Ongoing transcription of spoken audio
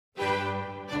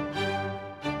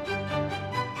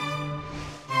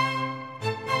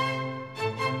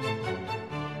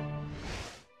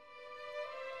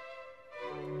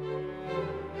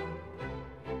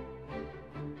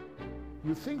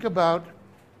You think about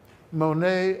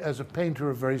Monet as a painter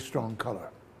of very strong color.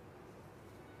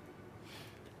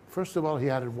 First of all, he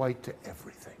added white to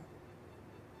everything.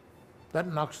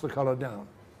 That knocks the color down,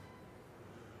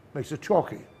 makes it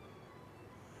chalky.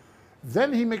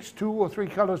 Then he mixed 2 or 3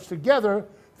 colors together,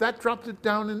 that dropped it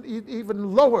down in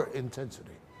even lower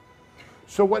intensity.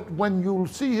 So when you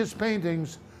see his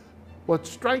paintings, what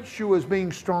strikes you as being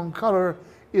strong color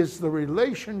is the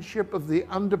relationship of the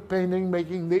underpainting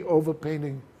making the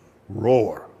overpainting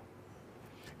roar,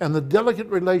 and the delicate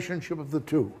relationship of the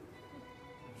two.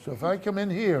 So if I come in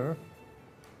here,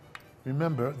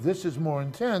 remember, this is more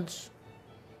intense.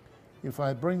 If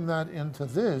I bring that into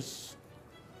this,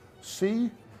 see,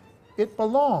 it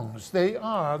belongs. They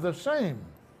are the same.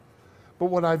 But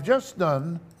what I've just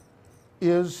done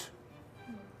is,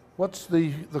 what's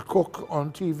the cook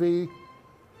on TV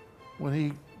when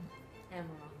he...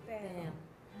 Bam.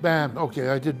 Bam. Okay,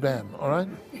 I did bam, all right?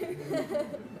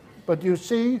 But you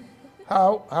see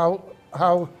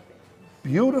how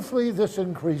beautifully this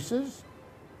increases,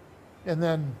 and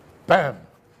then bam.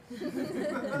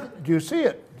 Do you see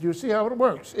it? Do you see how it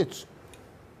works?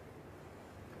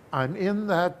 I'm in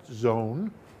that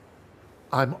zone.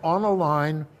 I'm on a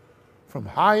line from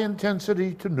high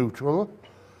intensity to neutral.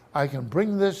 I can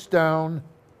bring this down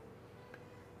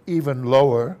even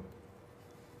lower,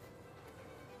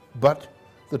 but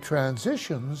the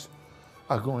transitions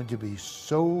are going to be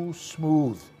so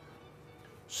smooth,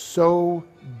 so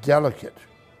delicate.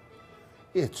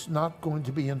 It's not going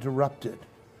to be interrupted.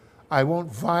 I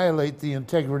won't violate the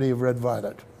integrity of red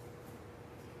violet.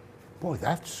 Boy,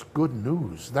 that's good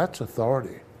news. That's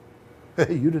authority.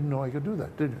 You didn't know I could do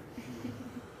that, did you?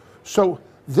 So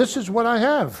this is what I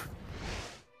have.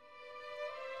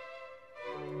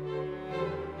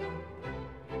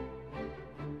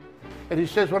 And he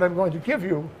says, what I'm going to give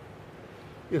you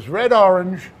is red,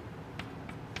 orange,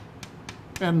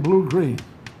 and blue, green.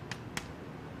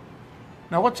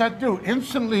 Now what's that do?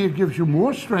 Instantly it gives you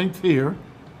more strength here.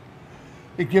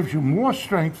 It gives you more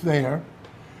strength there.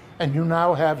 And you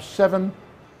now have 7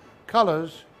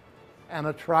 colors and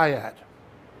a triad.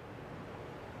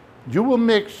 You will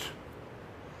mix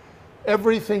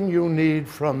everything you need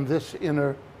from this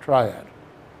inner triad.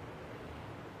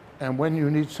 And when you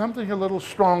need something a little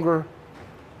stronger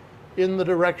in the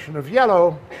direction of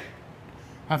yellow,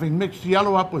 having mixed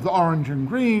yellow up with orange and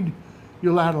green,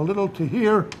 you'll add a little to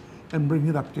here and bring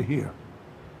it up to here.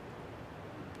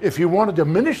 If you want to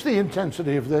diminish the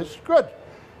intensity of this, good.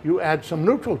 You add some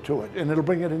neutral to it and it'll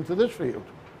bring it into this field.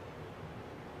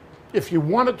 If you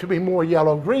want it to be more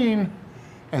yellow-green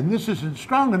and this isn't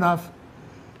strong enough,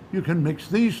 you can mix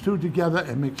these two together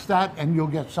and mix that, and you'll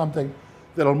get something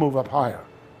that'll move up higher.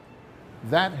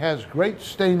 That has great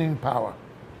staining power.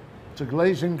 It's a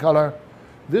glazing color.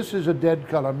 This is a dead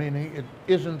color, meaning it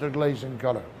isn't a glazing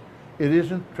color. It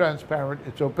isn't transparent,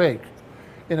 it's opaque.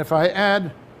 And if I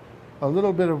add a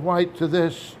little bit of white to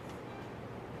this,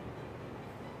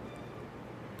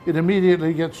 it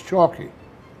immediately gets chalky.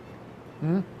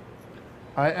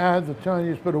 I add the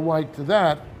tiniest bit of white to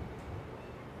that,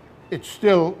 it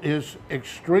still is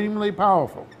extremely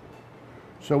powerful.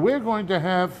 So we're going to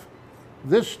have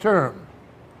this term.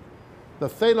 The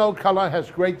phthalo color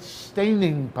has great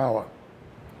staining power.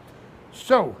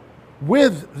 So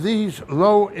with these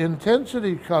low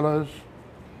intensity colors,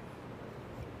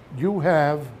 you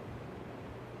have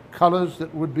colors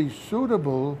that would be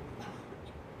suitable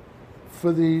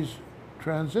for these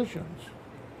transitions.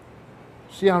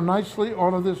 See how nicely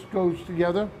all of this goes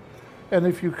together? And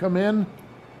if you come in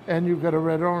and you've got a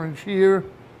red-orange here,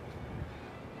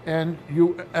 and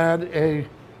you add a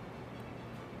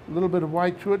little bit of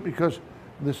white to it, because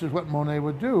this is what Monet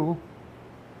would do.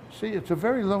 See, it's a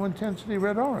very low intensity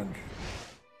red-orange.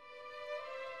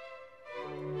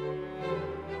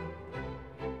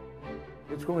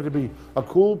 It's going to be a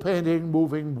cool painting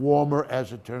moving warmer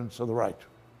as it turns to the right.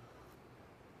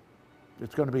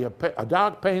 It's going to be a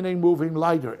dark painting moving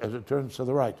lighter as it turns to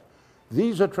the right.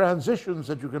 These are transitions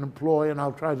that you can employ, and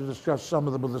I'll try to discuss some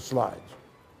of them in the slides.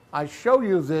 I show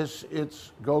you this,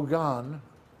 it's Gauguin.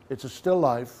 It's a still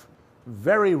life,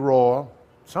 very raw.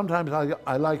 Sometimes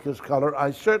I like his color. I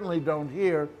certainly don't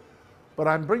here, but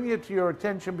I'm bringing it to your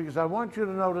attention because I want you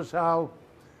to notice how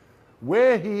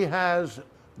where he has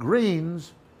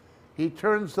greens, he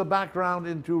turns the background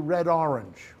into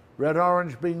red-orange.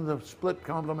 Red-orange being the split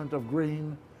complement of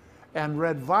green, and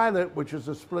red-violet, which is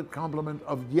the split complement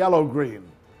of yellow-green.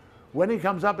 When he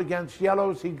comes up against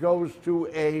yellows, he goes to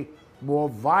a more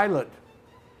violet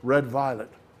red-violet.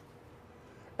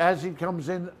 As he comes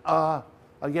in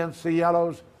against the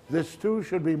yellows, this too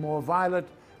should be more violet,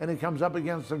 and he comes up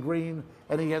against the green,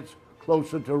 and he gets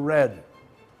closer to red.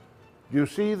 Do you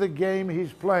see the game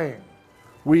he's playing?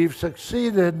 We've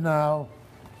succeeded now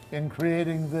in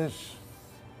creating this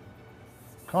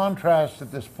contrast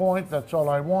at this point. That's all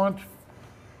I want.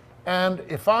 And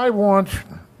if I want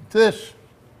this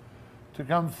to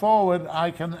come forward, I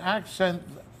can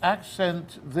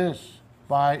accent this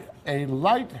by a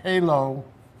light halo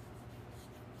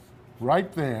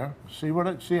right there.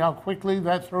 See how quickly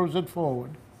that throws it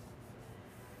forward.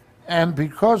 And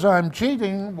because I'm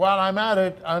cheating, while I'm at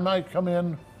it, I might come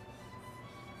in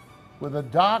with a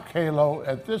dark halo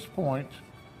at this point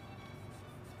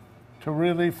to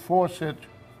really force it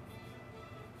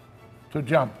to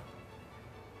jump.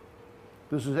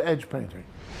 This is edge painting.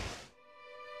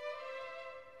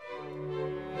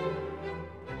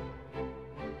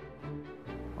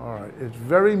 All right, it's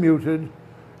very muted.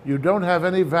 You don't have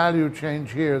any value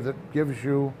change here that gives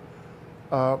you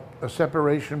a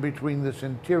separation between this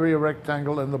interior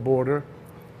rectangle and the border.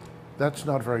 That's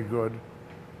not very good,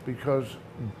 because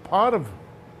part of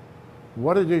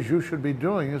what it is you should be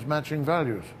doing is matching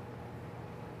values.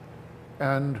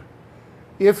 And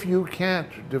if you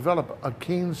can't develop a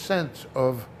keen sense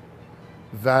of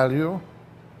value,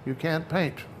 you can't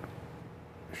paint.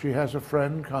 She has a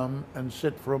friend come and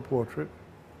sit for a portrait.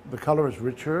 The color is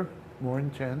richer, more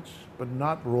intense, but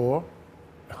not raw.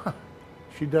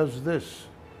 She does this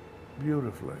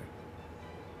beautifully.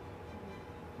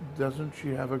 Doesn't she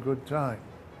have a good time?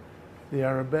 The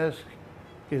arabesque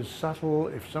is subtle.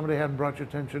 If somebody hadn't brought your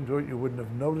attention to it, you wouldn't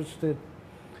have noticed it.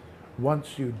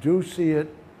 Once you do see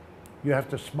it, you have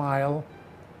to smile.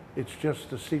 It's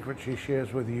just a secret she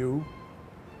shares with you.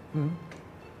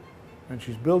 And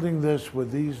she's building this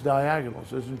with these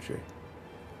diagonals, isn't she?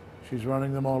 She's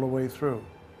running them all the way through.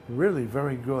 Really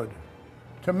very good.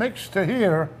 To mix to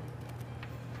here,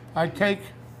 I take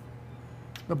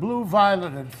the blue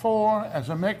violet at 4 as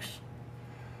a mix.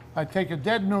 I take a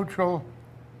dead neutral.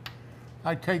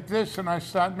 I take this and I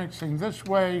start mixing this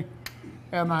way,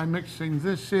 and I'm mixing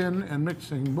this in and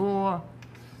mixing more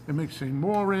and mixing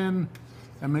more in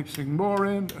and mixing more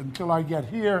in until I get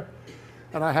here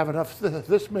and I have enough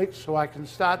this mix so I can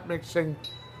start mixing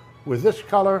with this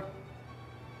color,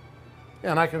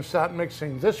 and I can start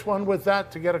mixing this one with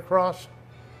that to get across.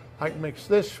 I can mix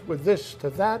this with this to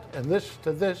that, and this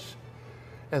to this,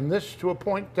 and this to a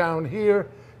point down here,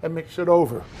 and mix it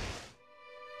over.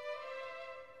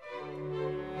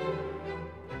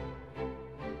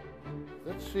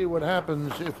 Let's see what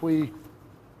happens if we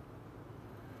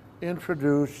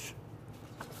introduce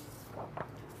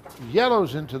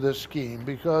yellows into this scheme,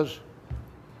 because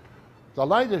the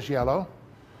light is yellow.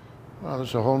 Well, this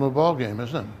is a whole new ball game,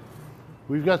 isn't it?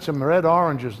 We've got some red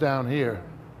oranges down here.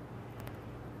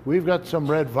 We've got some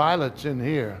red violets in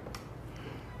here.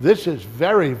 This is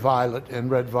very violet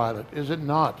and red violet, is it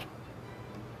not?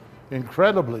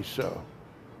 Incredibly so.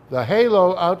 The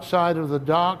halo outside of the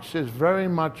darks is very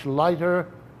much lighter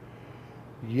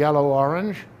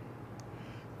yellow-orange.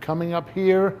 Coming up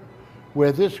here,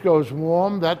 where this goes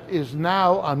warm, that is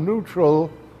now a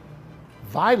neutral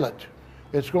violet.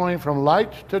 It's going from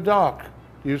light to dark.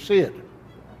 Do you see it?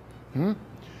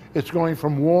 It's going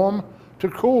from warm to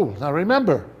cool. Now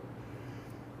remember,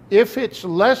 if it's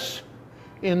less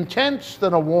intense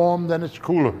than a warm, then it's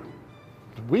cooler.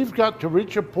 We've got to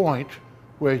reach a point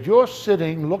where you're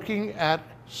sitting looking at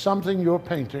something you're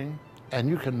painting and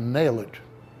you can nail it.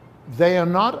 They are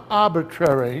not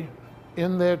arbitrary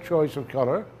in their choice of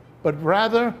color, but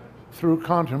rather through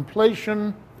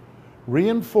contemplation,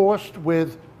 reinforced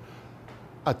with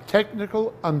a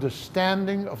technical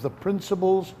understanding of the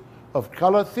principles of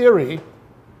color theory,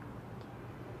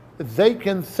 they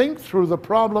can think through the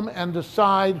problem and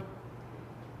decide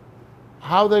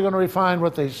how they're going to refine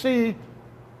what they see,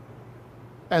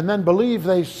 and then believe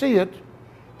they see it,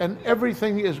 and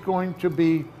everything is going to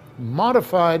be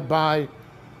modified by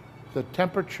the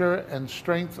temperature and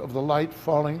strength of the light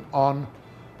falling on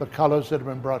the colors that have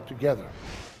been brought together.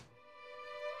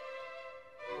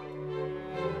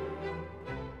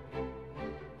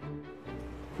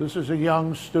 This is a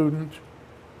young student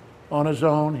on his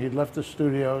own. He'd left the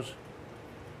studios.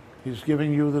 He's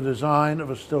giving you the design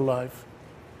of a still life.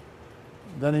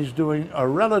 Then he's doing a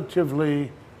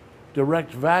relatively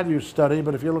direct value study,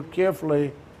 but if you look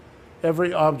carefully,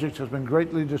 every object has been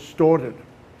greatly distorted,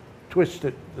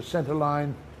 twisted. The center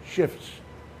line shifts.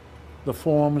 The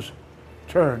forms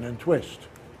turn and twist.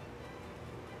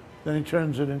 Then he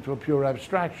turns it into a pure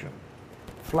abstraction,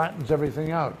 flattens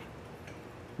everything out.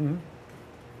 And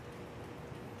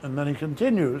then he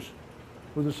continues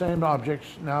with the same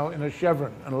objects now in a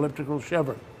chevron, an elliptical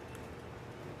chevron.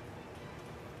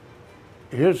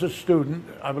 Here's a student,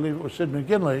 I believe it was Sid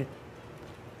McGinley,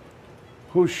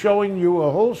 who's showing you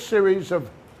a whole series of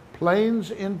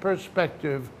planes in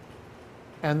perspective,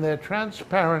 and they're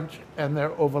transparent and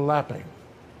they're overlapping.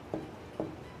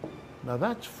 Now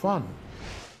that's fun.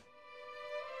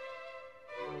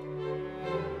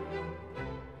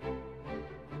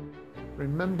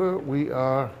 Remember, we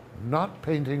are not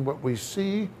painting what we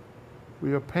see,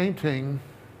 we are painting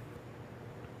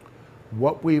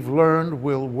what we've learned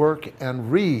will work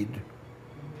and read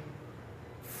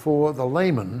for the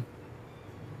layman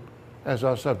as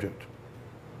our subject.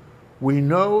 We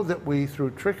know that we,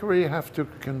 through trickery, have to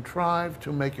contrive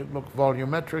to make it look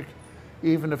volumetric,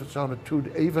 even if it's on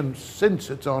even since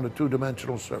it's on a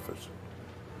two-dimensional surface.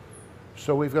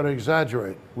 So we've got to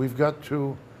exaggerate. We've got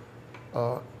to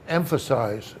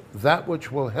emphasize that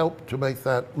which will help to make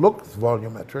that look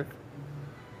volumetric,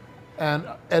 and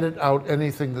edit out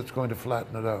anything that's going to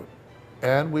flatten it out.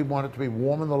 And we want it to be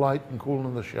warm in the light and cool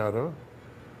in the shadow,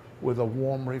 with a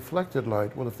warm reflected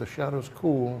light. Well, if the shadow's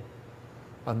cool,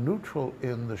 a neutral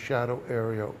in the shadow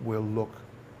area will look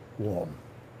warm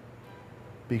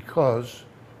because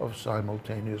of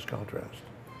simultaneous contrast.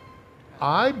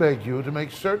 I beg you to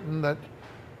make certain that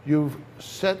you've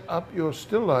set up your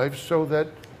still life so that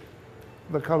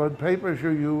the colored papers you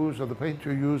use or the paint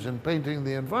you use in painting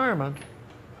the environment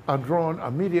are drawn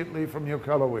immediately from your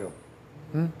color wheel.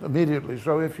 Immediately.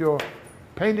 So if you're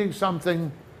painting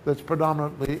something that's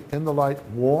predominantly in the light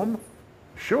warm,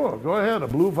 sure, go ahead, a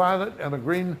blue-violet and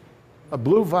a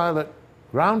blue-violet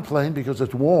ground plane because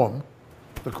it's warm.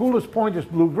 The coolest point is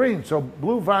blue-green, so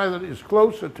blue-violet is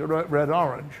closer to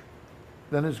red-orange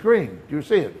than is green. Do you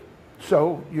see it?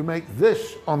 So you make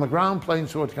this on the ground plane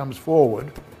so it comes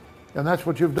forward, and that's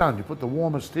what you've done. You put the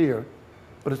warmest here,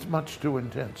 but it's much too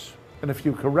intense. And if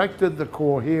you corrected the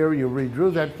core here, you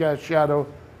redrew that cast shadow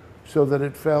so that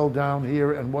it fell down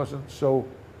here and wasn't so,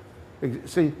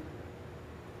 see,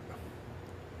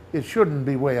 it shouldn't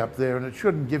be way up there, and it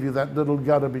shouldn't give you that little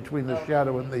gutter between the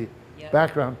shadow and the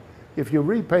background. If you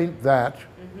repaint that,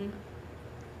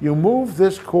 you move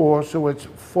this core so it's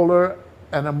fuller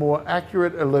and a more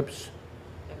accurate ellipse,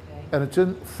 and it's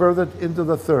further into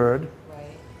the third.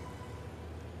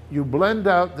 You blend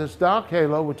out this dark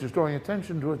halo, which is drawing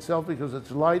attention to itself because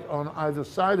it's light on either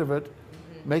side of it,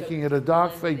 making it a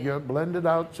dark figure. Blend it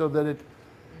out so that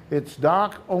it's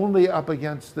dark only up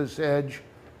against this edge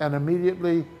and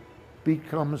immediately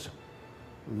becomes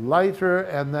lighter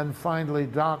and then finally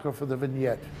darker for the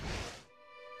vignette.